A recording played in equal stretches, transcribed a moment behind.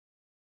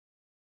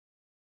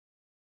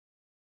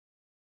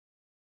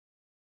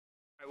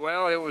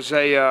Well, it was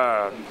a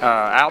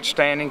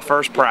outstanding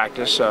first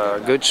practice,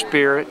 good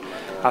spirit.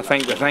 I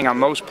think the thing I'm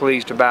most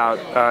pleased about,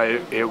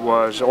 it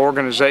was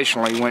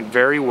organizationally went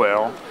very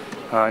well,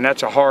 and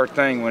that's a hard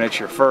thing when it's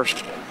your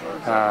first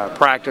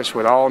practice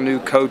with all new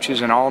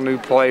coaches and all new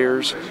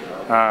players.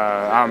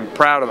 I'm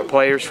proud of the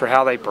players for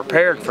how they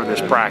prepared for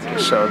this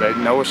practice, so they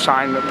no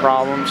assignment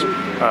problems,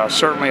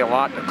 certainly a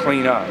lot to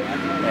clean up.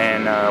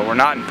 And we're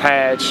not in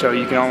pads, so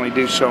you can only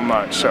do so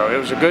much. So it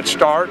was a good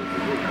start,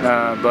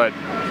 but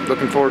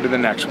looking forward to the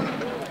next one.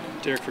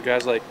 Derek, for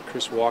guys like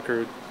Chris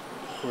Walker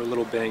who are a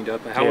little banged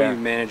up, how will you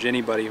manage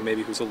anybody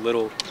who's a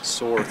little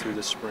sore through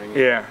the spring?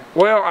 Yeah,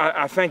 well,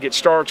 I think it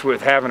starts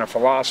with having a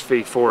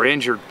philosophy for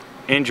injured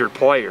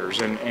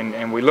players,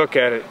 and we look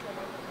at it.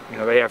 You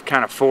know, they have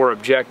kind of 4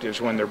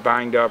 objectives when they're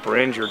banged up or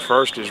injured.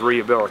 First is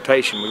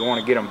rehabilitation. We want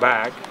to get them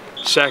back.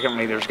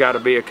 Secondly, there's got to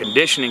be a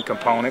conditioning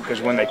component,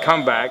 because when they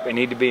come back, they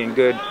need to be in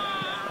good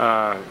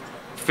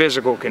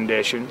physical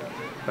condition.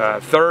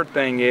 Third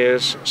thing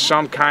is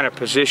some kind of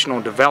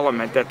positional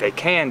development that they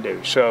can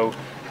do. So,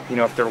 you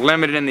know, if they're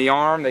limited in the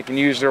arm, they can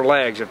use their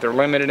legs. If they're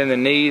limited in the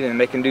knee, then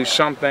they can do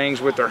some things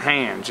with their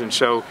hands. And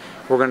so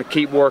we're going to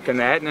keep working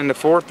that. And then the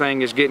fourth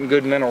thing is getting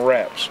good mental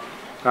reps.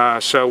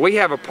 So we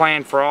have a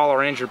plan for all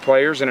our injured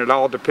players, and it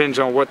all depends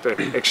on what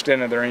the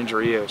extent of their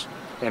injury is.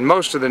 And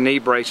most of the knee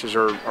braces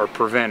are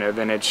preventive,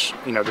 and it's,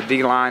 you know, the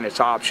D-line,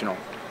 it's optional.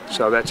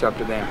 So that's up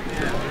to them.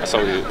 I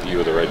saw you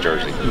with the red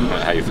jersey.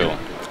 How you feeling?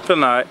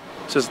 Feeling all right.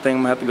 It's just a thing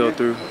I'm going to have to go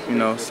through, you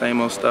know,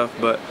 same old stuff,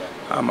 but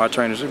my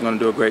trainers are going to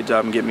do a great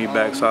job and get me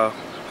back, so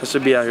I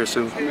should be out here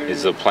soon.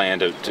 Is the plan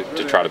to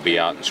try to be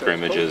out in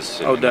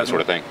scrimmages and that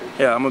sort of thing?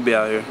 Yeah, I'm going to be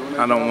out here.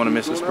 I don't want to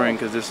miss the spring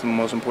because this is the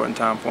most important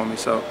time for me,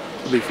 so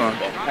it'll be fun.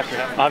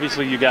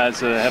 Obviously, you guys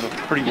have a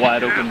pretty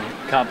wide open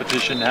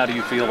competition. How do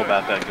you feel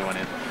about that going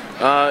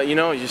in? You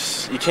know, you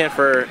can't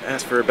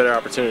ask for a better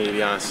opportunity, to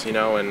be honest, you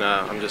know, and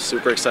I'm just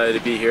super excited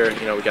to be here.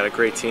 You know, we got a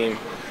great team,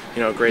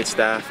 you know, great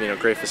staff, you know,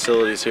 great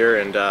facilities here,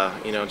 and,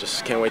 you know,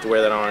 just can't wait to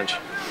wear that orange.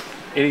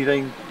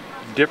 Anything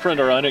different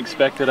or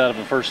unexpected out of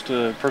a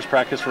first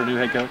practice for a new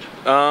head coach?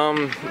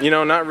 You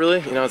know, not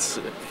really. You know, it's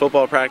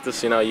football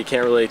practice, you know, you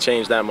can't really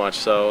change that much.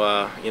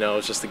 So, you know,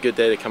 it's just a good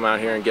day to come out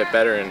here and get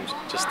better, and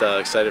just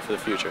excited for the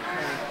future.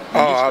 Oh,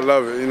 I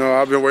love it. You know,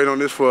 I've been waiting on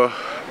this for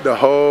the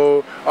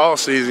all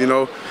season, you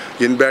know,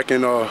 getting back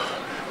in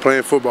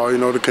playing football, you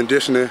know, the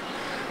conditioning.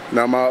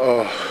 Not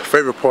my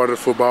favorite part of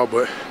the football,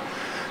 but,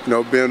 you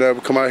know, being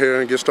able to come out here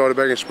and get started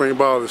back in spring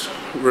ball is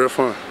real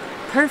fun.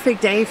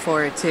 Perfect day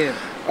for it, too.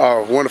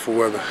 Oh, wonderful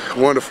weather.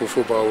 Wonderful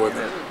football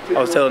weather.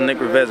 I was telling Nick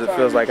Rivez it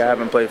feels like I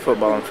haven't played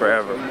football in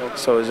forever.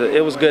 So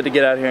it was good to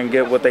get out here and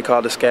get what they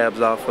call the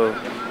scabs off of,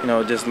 you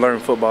know, just learn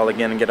football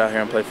again and get out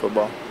here and play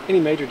football. Any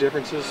major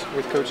differences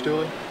with Coach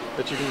Dooley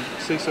that you can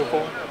see so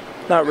far?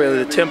 Not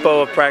really. The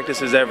tempo of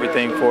practice is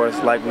everything for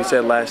us. Like we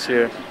said last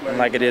year, and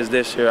like it is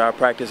this year, our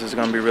practice is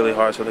going to be really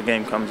hard, so the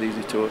game comes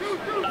easy to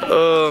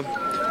us.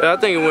 I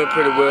think it went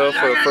pretty well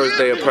for the first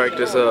day of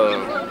practice.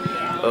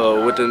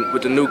 With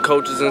the new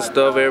coaches and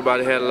stuff,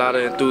 everybody had a lot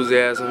of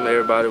enthusiasm.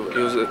 It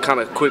was a kind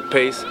of quick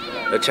pace,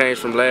 a change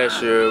from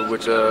last year,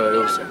 which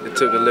it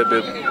took a little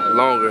bit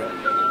longer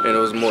and it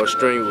was more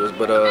strenuous.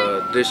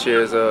 But this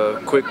year's a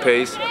quick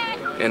pace,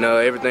 and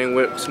everything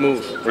went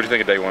smooth. What do you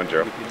think of day one,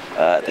 Joe?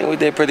 I think we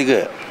did pretty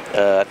good.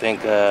 I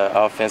think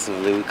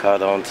offensively we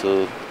caught on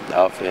to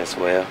the offense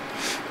well.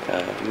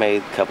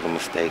 Made a couple of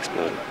mistakes,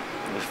 but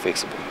it was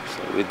fixable.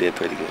 So we did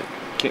pretty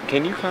good.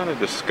 Can you kind of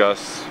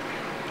discuss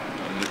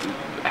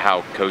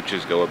how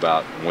coaches go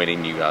about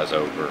winning you guys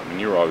over? I mean,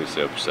 you were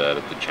obviously upset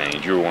at the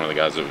change. You were one of the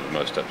guys that was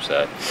most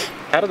upset.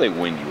 How do they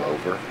win you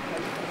over?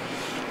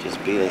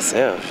 Just be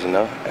themselves, you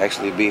know.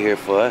 Actually be here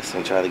for us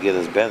and try to get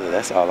us better.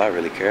 That's all I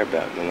really care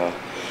about, you know.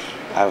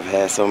 I've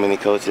had so many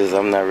coaches.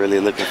 I'm not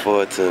really looking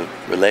forward to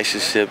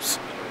relationships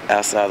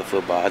outside of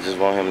football. I just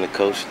want him to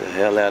coach the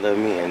hell out of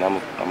me, and I'm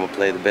gonna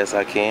play the best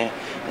I can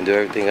and do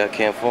everything I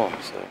can for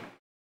him. So.